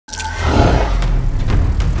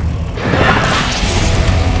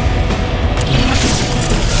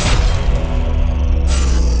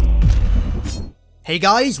Hey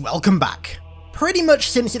guys, welcome back. Pretty much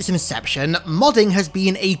since its inception, modding has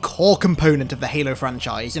been a core component of the Halo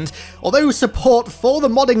franchise, and although support for the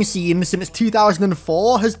modding scene since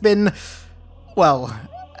 2004 has been, well,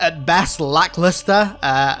 at best lackluster,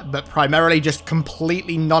 but primarily just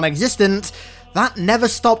completely non-existent, that never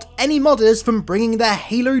stopped any modders from bringing their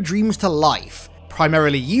Halo dreams to life,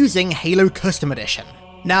 primarily using Halo Custom Edition.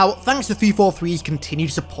 Now, thanks to 343's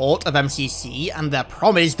continued support of MCC and their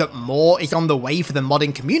promise that more is on the way for the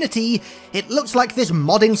modding community, it looks like this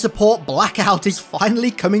modding support blackout is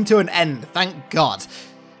finally coming to an end, thank God.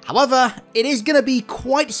 However, it is going to be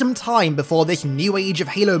quite some time before this new age of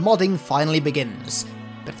Halo modding finally begins.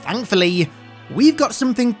 But thankfully, we've got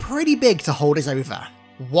something pretty big to hold us over.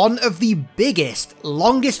 One of the biggest,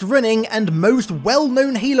 longest running, and most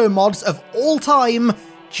well-known Halo mods of all time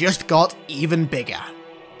just got even bigger.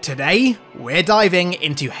 Today, we're diving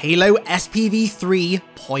into Halo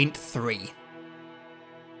SPV3.3.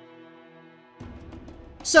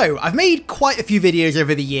 So, I've made quite a few videos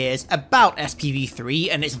over the years about SPV3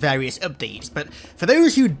 and its various updates, but for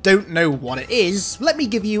those who don't know what it is, let me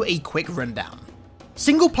give you a quick rundown.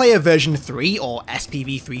 Single Player Version 3, or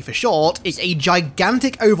SPV3 for short, is a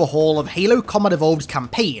gigantic overhaul of Halo Combat Evolved's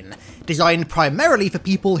campaign, designed primarily for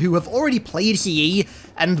people who have already played CE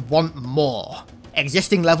and want more.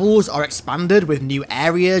 Existing levels are expanded with new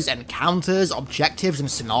areas, encounters, objectives,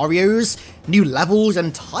 and scenarios. New levels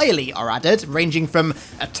entirely are added, ranging from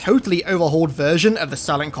a totally overhauled version of the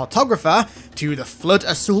Silent Cartographer, to the Flood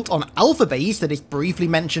Assault on Alpha Base that is briefly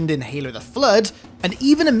mentioned in Halo the Flood, and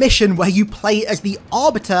even a mission where you play as the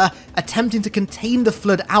Arbiter attempting to contain the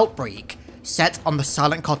Flood outbreak, set on the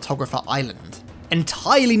Silent Cartographer Island.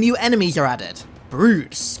 Entirely new enemies are added.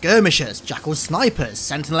 Brutes, skirmishers, jackal snipers,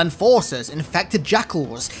 sentinel enforcers, infected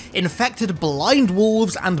jackals, infected blind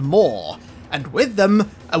wolves, and more. And with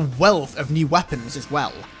them, a wealth of new weapons as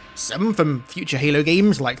well. Some from future Halo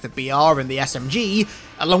games like the BR and the SMG,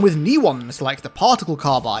 along with new ones like the Particle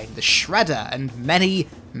Carbine, the Shredder, and many,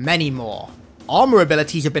 many more. Armor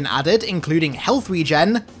abilities have been added, including health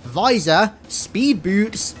regen, visor, speed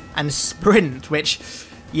boots, and sprint, which,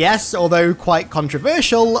 yes, although quite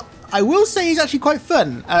controversial, I will say is actually quite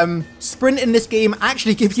fun. Sprint in this game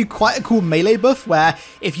actually gives you quite a cool melee buff where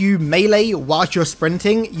if you melee whilst you're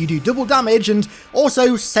sprinting, you do double damage and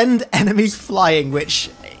also send enemies flying, which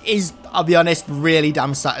is, I'll be honest, really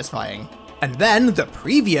damn satisfying. And then the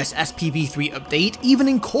previous SPV3 update even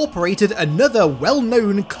incorporated another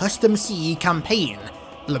well-known custom CE campaign,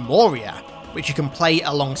 Lemuria, which you can play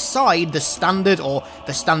alongside the standard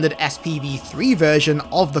SPV3 version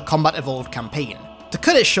of the Combat Evolved campaign. To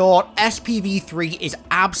cut it short, SPV3 is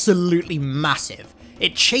absolutely massive.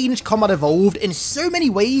 It changed Combat Evolved in so many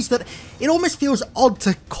ways that it almost feels odd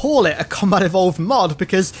to call it a Combat Evolved mod,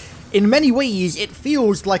 because in many ways it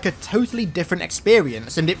feels like a totally different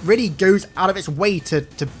experience, and it really goes out of its way to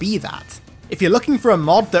be that. If you're looking for a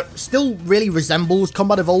mod that still really resembles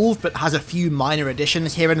Combat Evolved but has a few minor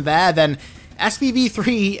additions here and there, then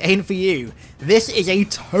SPV3 ain't for you. This is a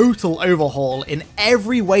total overhaul in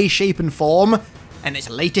every way, shape and form, and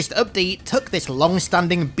its latest update took this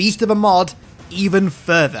long-standing beast of a mod even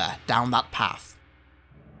further down that path.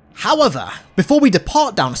 However, before we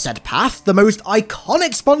depart down said path, the most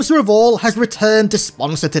iconic sponsor of all has returned to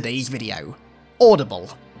sponsor today's video,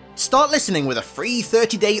 Audible. Start listening with a free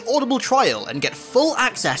 30-day Audible trial and get full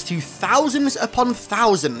access to thousands upon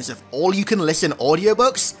thousands of all-you-can-listen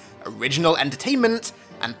audiobooks, original entertainment,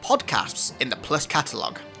 and podcasts in the Plus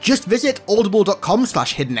catalogue. Just visit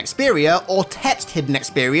audible.com/hiddenxperia or text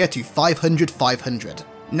hiddenxperia to 500-500.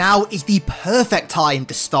 Now is the perfect time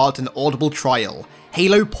to start an Audible trial.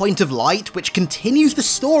 Halo Point of Light, which continues the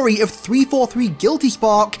story of 343 Guilty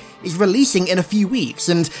Spark, is releasing in a few weeks,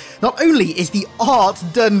 and not only is the art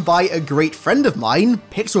done by a great friend of mine,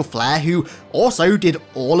 Pixel Flare, who also did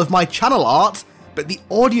all of my channel art, but the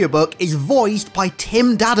audiobook is voiced by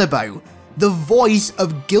Tim Dadabo, the voice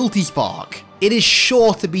of Guilty Spark. It is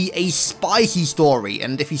sure to be a spicy story,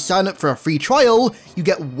 and if you sign up for a free trial, you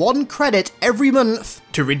get 1 credit every month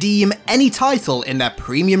to redeem any title in their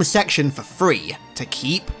premium section for free, to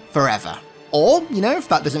keep forever. Or, you know, if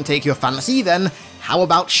that doesn't take your fancy, then how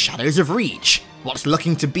about Shadows of Reach? What's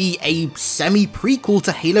looking to be a semi-prequel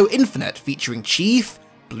to Halo Infinite featuring Chief,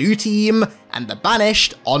 Blue Team, and the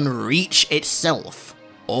Banished on Reach itself.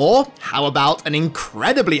 Or how about an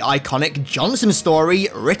incredibly iconic Johnson story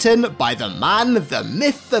written by the man, the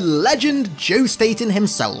myth, the legend, Joe Staten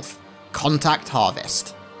himself, Contact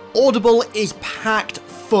Harvest. Audible is packed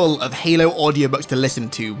full of Halo audiobooks to listen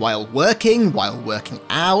to while working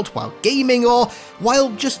out, while gaming, or while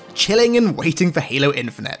just chilling and waiting for Halo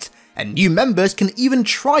Infinite. and new members can even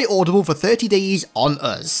try Audible for 30 days on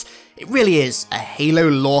us. It really is a Halo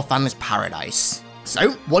lore fan's paradise.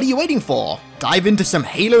 So, what are you waiting for? Dive into some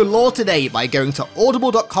Halo lore today by going to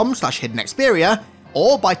audible.com/hiddenxperia,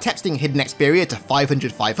 or by texting hiddenxperia to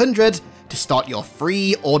 500 500 to start your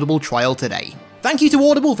free Audible trial today. Thank you to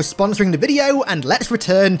Audible for sponsoring the video, and let's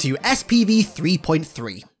return to SPV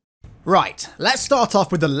 3.3. Right, let's start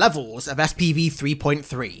off with the levels of SPV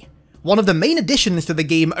 3.3. One of the main additions to the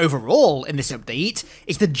game overall in this update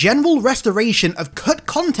is the general restoration of cut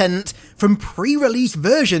content from pre-release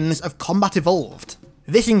versions of Combat Evolved.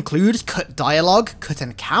 This includes cut dialogue, cut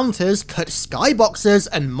encounters, cut skyboxes,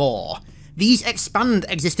 and more. These expand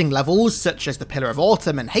existing levels such as the Pillar of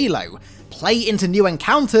Autumn and Halo, play into new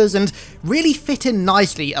encounters, and really fit in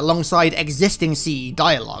nicely alongside existing CE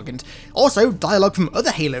dialogue, and also dialogue from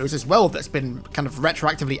other Halos as well that's been kind of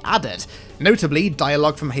retroactively added, notably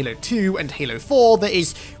dialogue from Halo 2 and Halo 4 that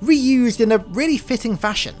is reused in a really fitting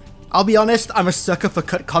fashion. I'll be honest, I'm a sucker for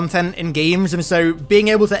cut content in games, and so being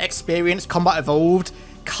able to experience Combat Evolved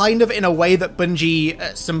kind of in a way that Bungie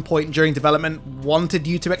at some point during development wanted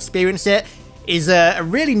you to experience it is a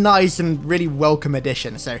really nice and really welcome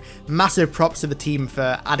addition, so massive props to the team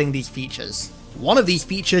for adding these features. One of these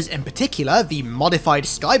features in particular, the modified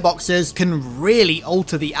skyboxes, can really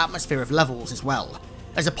alter the atmosphere of levels as well.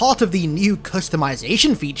 As a part of the new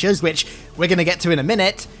customization features, which we're going to get to in a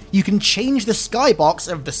minute, you can change the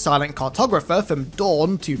skybox of the Silent Cartographer from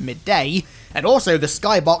dawn to midday, and also the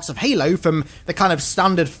skybox of Halo from the kind of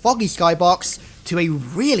standard foggy skybox to a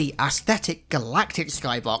really aesthetic galactic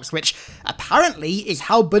skybox, which apparently is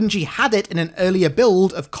how Bungie had it in an earlier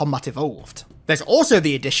build of Combat Evolved. There's also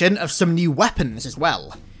the addition of some new weapons as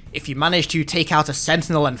well. If you manage to take out a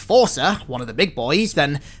Sentinel Enforcer, one of the big boys,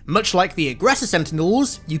 then much like the Aggressor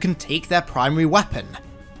Sentinels, you can take their primary weapon,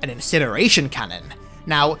 an Incineration Cannon.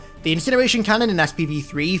 Now, the Incineration Cannon in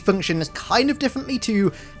SPV3 functions kind of differently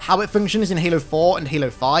to how it functions in Halo 4 and Halo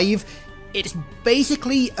 5. It's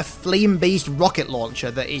basically a flame-based rocket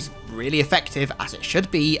launcher that is really effective, as it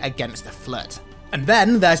should be, against the Flood. And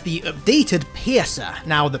then there's the updated Piercer.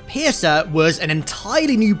 Now, the Piercer was an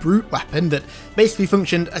entirely new brute weapon that basically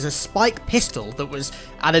functioned as a spike pistol that was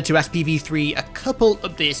added to SPV3 a couple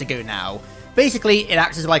updates ago now. Basically, it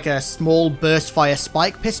acts as like a small burst fire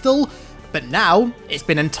spike pistol, but now it's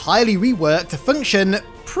been entirely reworked to function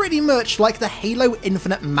pretty much like the Halo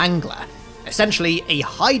Infinite Mangler, essentially a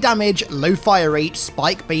high damage, low fire rate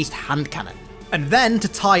spike-based hand cannon. And then, to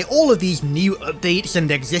tie all of these new updates and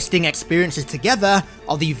existing experiences together,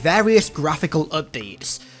 are the various graphical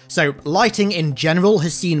updates. So, lighting in general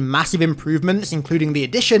has seen massive improvements, including the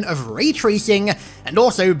addition of ray tracing and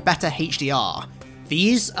also better HDR.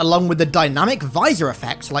 These, along with the dynamic visor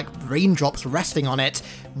effect, like raindrops resting on it,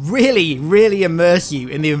 really immerse you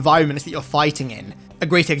in the environments that you're fighting in. A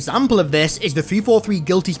great example of this is the 343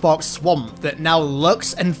 Guilty Spark Swamp that now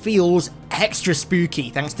looks and feels extra spooky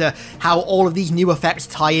thanks to how all of these new effects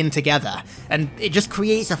tie in together, and it just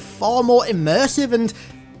creates a far more immersive and,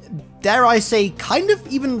 dare I say, kind of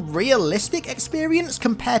even realistic experience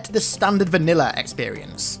compared to the standard vanilla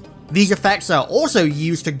experience. These effects are also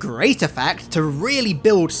used to great effect to really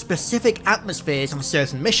build specific atmospheres on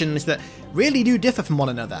certain missions that really do differ from one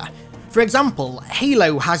another. For example,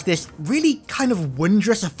 Halo has this really kind of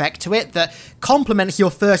wondrous effect to it that complements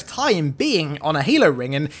your first time being on a Halo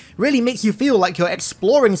ring and really makes you feel like you're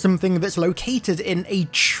exploring something that's located in a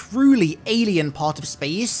truly alien part of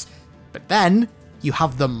space. But then you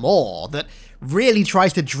have the Maw that really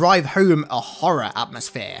tries to drive home a horror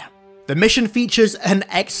atmosphere. The mission features an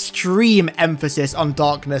extreme emphasis on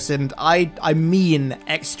darkness, and I mean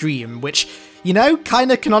extreme, which, you know,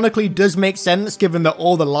 kinda canonically does make sense given that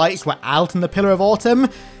all the lights were out in the Pillar of Autumn,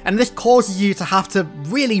 and this causes you to have to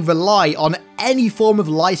really rely on any form of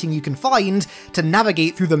lighting you can find to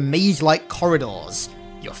navigate through the maze-like corridors.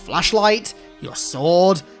 Your flashlight, your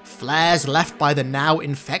sword, flares left by the now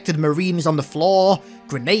infected Marines on the floor,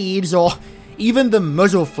 grenades, or even the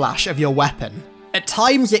muzzle flash of your weapon. At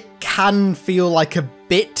times it can feel like a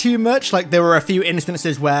bit too much, like there were a few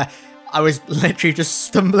instances where I was literally just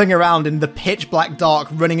stumbling around in the pitch black dark,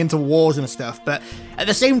 running into walls and stuff, but at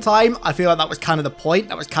the same time, I feel like that was kind of the point.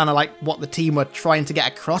 That was kind of like what the team were trying to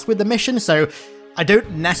get across with the mission, so I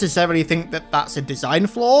don't necessarily think that that's a design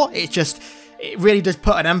flaw. It's just, it really does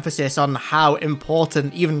put an emphasis on how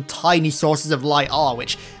important even tiny sources of light are,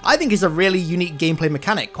 which I think is a really unique gameplay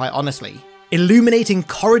mechanic, quite honestly. Illuminating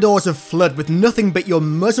corridors of Flood with nothing but your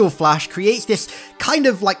muzzle flash creates this kind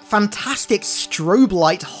of like fantastic strobe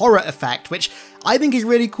light horror effect, which I think is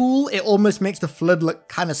really cool. It almost makes the flood look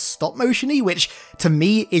kind of stop motion-y, which to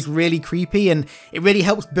me is really creepy, and it really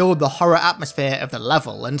helps build the horror atmosphere of the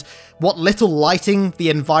level, and what little lighting the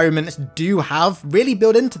environments do have really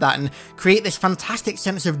build into that and create this fantastic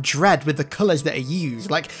sense of dread with the colours that are used.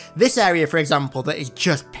 Like this area, for example, that is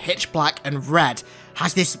just pitch black and red,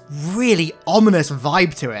 has this really ominous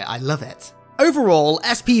vibe to it. I love it. Overall,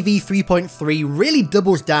 SPV 3.3 really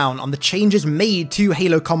doubles down on the changes made to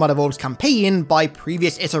Halo Combat Evolved's campaign by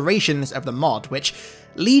previous iterations of the mod, which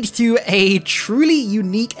leads to a truly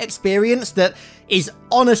unique experience that is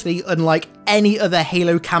honestly unlike any other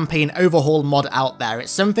Halo campaign overhaul mod out there.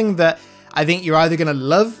 It's something that I think you're either going to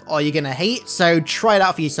love or you're going to hate, so try it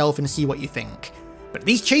out for yourself and see what you think. But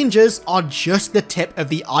these changes are just the tip of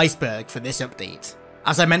the iceberg for this update.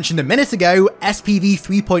 As I mentioned a minute ago, SPV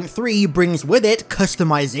 3.3 brings with it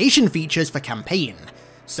customization features for campaign.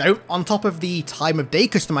 So, on top of the time of day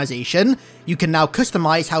customization, you can now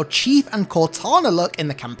customize how Chief and Cortana look in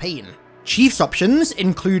the campaign. Chief's options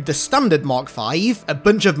include the standard Mark V, a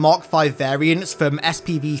bunch of Mark V variants from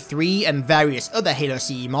SPV3 and various other Halo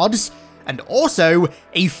CE mods, and also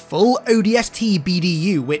a full ODST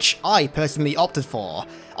BDU, which I personally opted for.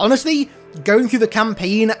 Honestly, going through the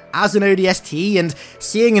campaign as an ODST and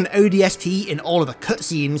seeing an ODST in all of the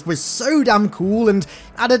cutscenes was so damn cool and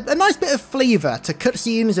added a nice bit of flavour to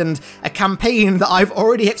cutscenes and a campaign that I've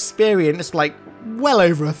already experienced like well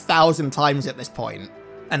over 1,000 times at this point.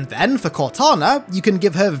 And then for Cortana, you can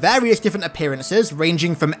give her various different appearances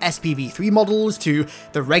ranging from SPV3 models to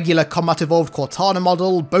the regular Combat Evolved Cortana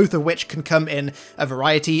model, both of which can come in a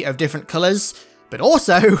variety of different colours, but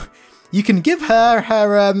also you can give her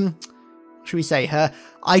should we say, her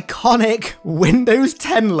iconic Windows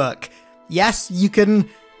 10 look. Yes, you can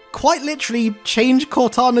quite literally change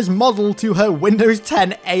Cortana's model to her Windows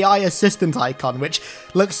 10 AI assistant icon, which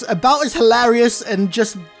looks about as hilarious and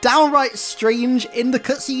just downright strange in the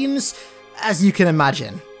cutscenes as you can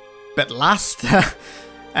imagine. But last,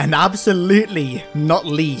 and absolutely not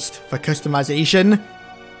least for customization,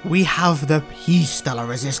 we have the Piece de la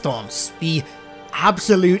Resistance, the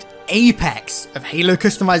absolute apex of Halo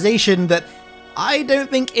customization that I don't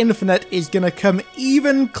think Infinite is gonna come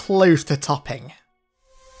even close to topping.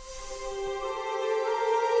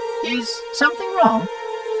 Is something wrong?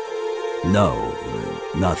 No,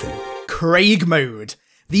 nothing. Craig mode.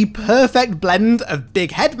 The perfect blend of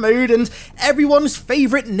big head mode and everyone's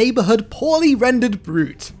favourite neighbourhood poorly rendered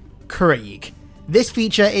brute, Craig. This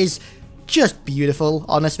feature is just beautiful,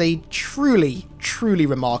 honestly, truly, truly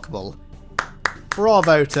remarkable.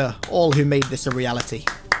 Bravo to all who made this a reality.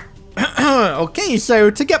 Okay, so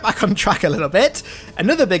to get back on track a little bit,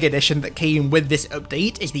 another big addition that came with this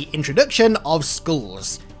update is the introduction of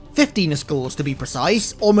skulls. 15 skulls to be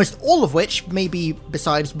precise, almost all of which, maybe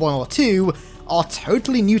besides one or two, are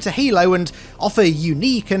totally new to Halo and offer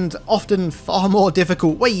unique and often far more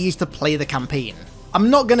difficult ways to play the campaign. I'm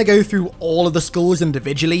not going to go through all of the skulls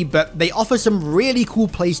individually, but they offer some really cool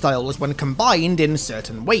playstyles when combined in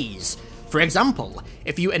certain ways. For example,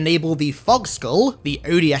 if you enable the Fog Skull, the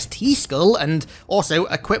ODST Skull, and also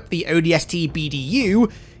equip the ODST BDU,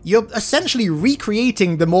 you're essentially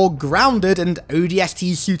recreating the more grounded and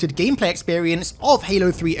ODST-suited gameplay experience of Halo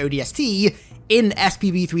 3 ODST in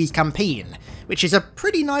SPV3's campaign, which is a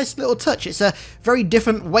pretty nice little touch. It's a very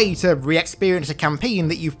different way to re-experience a campaign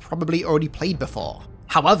that you've probably already played before.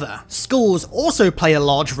 However, skulls also play a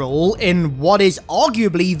large role in what is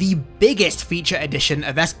arguably the biggest feature addition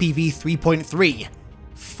of SPV 3.3,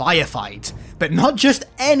 Firefight. But not just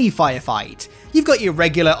any firefight. You've got your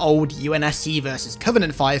regular old UNSC versus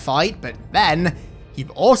Covenant firefight, but then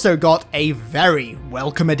you've also got a very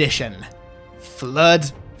welcome addition,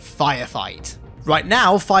 Flood Firefight. Right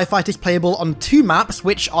now, Firefight is playable on two maps,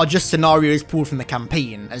 which are just scenarios pulled from the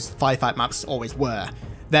campaign, as Firefight maps always were.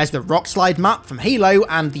 There's the Rock Slide map from Halo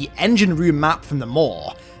and the Engine Room map from the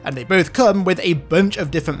Maw, and they both come with a bunch of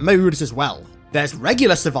different modes as well. There's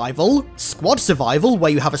regular survival, squad survival where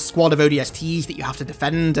you have a squad of ODSTs that you have to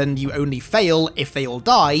defend and you only fail if they all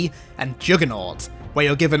die, and Juggernaut, where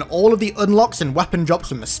you're given all of the unlocks and weapon drops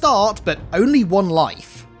from the start, but only one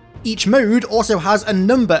life. Each mode also has a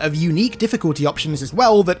number of unique difficulty options as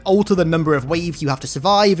well that alter the number of waves you have to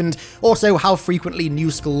survive and also how frequently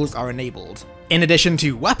new skulls are enabled. In addition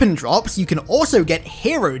to weapon drops, you can also get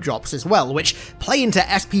hero drops as well, which play into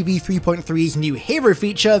SPV 3.3's new hero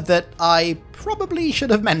feature that I probably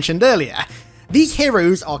should have mentioned earlier. These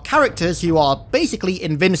heroes are characters who are basically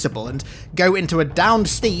invincible and go into a downed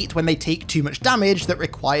state when they take too much damage that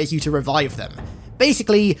requires you to revive them.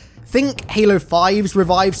 Basically, think Halo 5's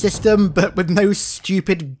revive system, but with no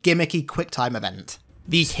stupid gimmicky quicktime event.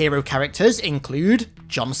 These hero characters include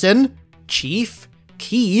Johnson, Chief,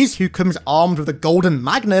 Keys, who comes armed with a golden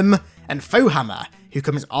magnum, and Fohammer, who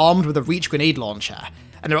comes armed with a Reach grenade launcher.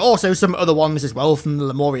 And there are also some other ones as well from the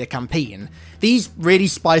Lemuria campaign. These really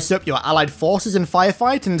spice up your allied forces in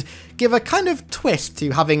Firefight and give a kind of twist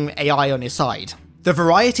to having AI on your side. The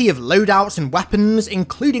variety of loadouts and weapons,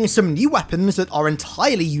 including some new weapons that are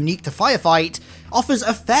entirely unique to Firefight, offers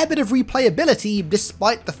a fair bit of replayability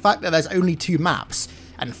despite the fact that there's only 2 maps,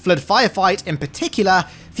 and Flood Firefight in particular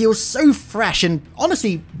feels so fresh and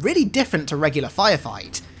honestly really different to regular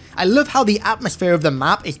Firefight. I love how the atmosphere of the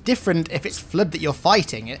map is different if it's Flood that you're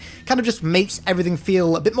fighting. It kind of just makes everything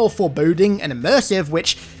feel a bit more foreboding and immersive,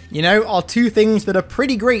 which, you know, are 2 things that are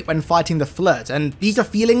pretty great when fighting the Flood, and these are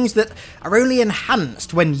feelings that are only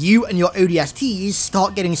enhanced when you and your ODSTs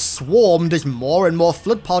start getting swarmed as more and more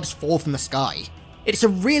Flood pods fall from the sky. It's a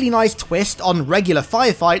really nice twist on regular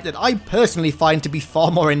Firefight that I personally find to be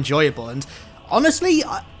far more enjoyable, and honestly,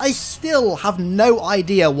 I still have no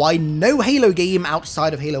idea why no Halo game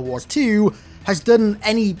outside of Halo Wars 2 has done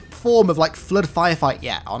any form of like Flood Firefight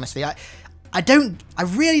yet, honestly. I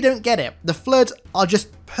really don't get it. The Flood are just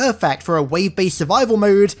perfect for a wave-based survival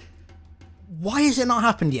mode. Why has it not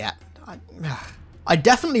happened yet? I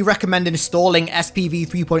definitely recommend installing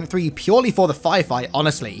SPV3.3 purely for the Firefight,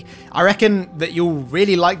 honestly. I reckon that you'll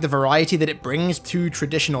really like the variety that it brings to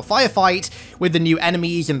traditional Firefight, with the new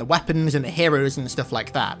enemies and the weapons and the heroes and stuff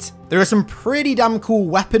like that. There are some pretty damn cool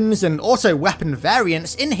weapons and also weapon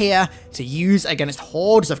variants in here to use against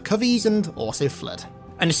hordes of Coveys and also Flood.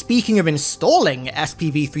 And speaking of installing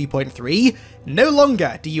SPV 3.3, no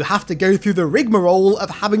longer do you have to go through the rigmarole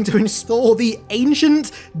of having to install the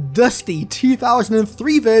ancient, dusty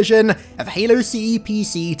 2003 version of Halo CE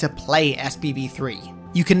PC to play SPV 3.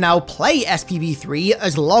 You can now play SPV 3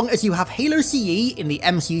 as long as you have Halo CE in the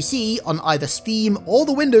MCC on either Steam or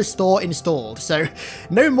the Windows Store installed, so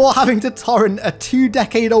no more having to torrent a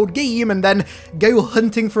 2-decade-old game and then go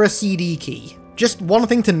hunting for a CD key. Just one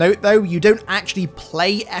thing to note though, you don't actually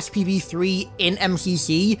play SPV3 in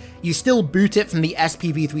MCC, you still boot it from the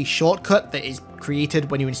SPV3 shortcut that is created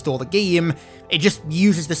when you install the game. It just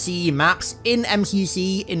uses the CE maps in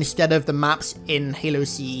MCC instead of the maps in Halo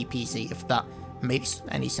CE PC, if that makes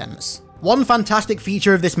any sense. One fantastic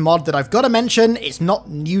feature of this mod that I've got to mention, it's not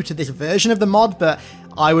new to this version of the mod, but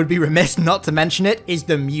I would be remiss not to mention it, is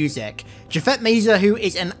the music. Jafet Meza, who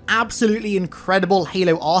is an absolutely incredible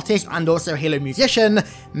Halo artist and also Halo musician,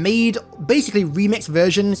 made basically remixed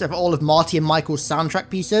versions of all of Marty and Michael's soundtrack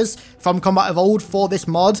pieces from Combat Evolved for this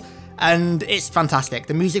mod, and it's fantastic.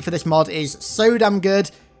 The music for this mod is so damn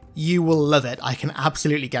good, you will love it, I can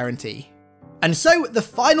absolutely guarantee. And so, the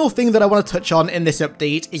final thing that I want to touch on in this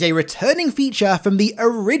update is a returning feature from the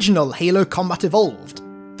original Halo Combat Evolved,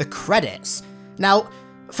 the credits. Now,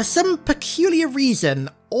 for some peculiar reason,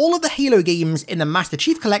 all of the Halo games in the Master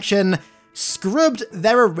Chief Collection scrubbed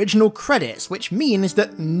their original credits, which means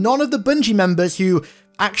that none of the Bungie members who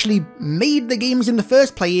actually made the games in the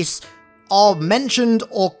first place are mentioned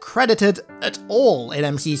or credited at all in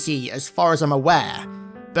MCC, as far as I'm aware.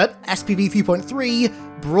 But SPV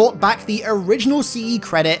 3.3 brought back the original CE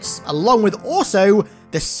credits, along with also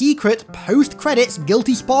the secret post-credits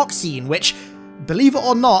Guilty Spark scene, which, believe it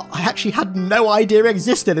or not, I actually had no idea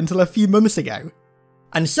existed until a few months ago.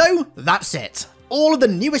 And so, that's it. All of the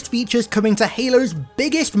newest features coming to Halo's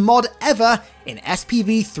biggest mod ever in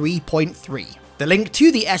SPV 3.3. The link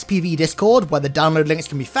to the SPV Discord, where the download links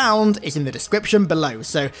can be found, is in the description below,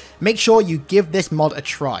 so make sure you give this mod a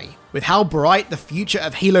try. With how bright the future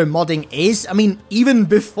of Halo modding is, I mean, even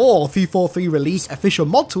before 3.4.3 released official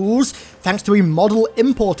mod tools, thanks to a model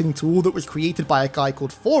importing tool that was created by a guy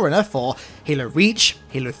called Forerunner for Halo Reach,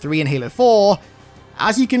 Halo 3 and Halo 4,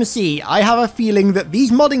 as you can see, I have a feeling that these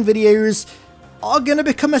modding videos are gonna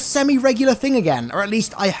become a semi-regular thing again, or at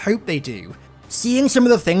least I hope they do. Seeing some of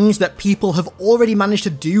the things that people have already managed to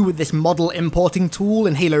do with this model importing tool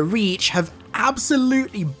in Halo Reach have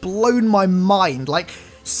absolutely blown my mind. Like,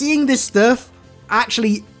 seeing this stuff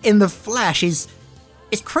actually in the flesh is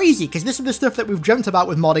crazy, because this is the stuff that we've dreamt about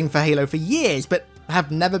with modding for Halo for years, but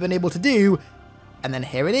have never been able to do, and then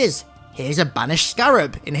here it is. Here's a banished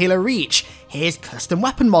Scarab in Halo Reach, here's custom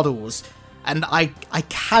weapon models, and I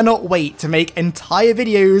cannot wait to make entire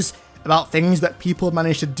videos about things that people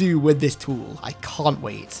managed to do with this tool. I can't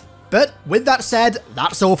wait. But with that said,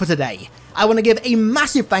 that's all for today. I want to give a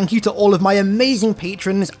massive thank you to all of my amazing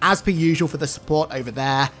patrons as per usual for the support over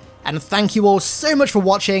there, and thank you all so much for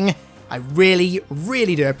watching. I really,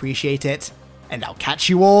 really do appreciate it, and I'll catch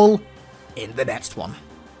you all in the next one.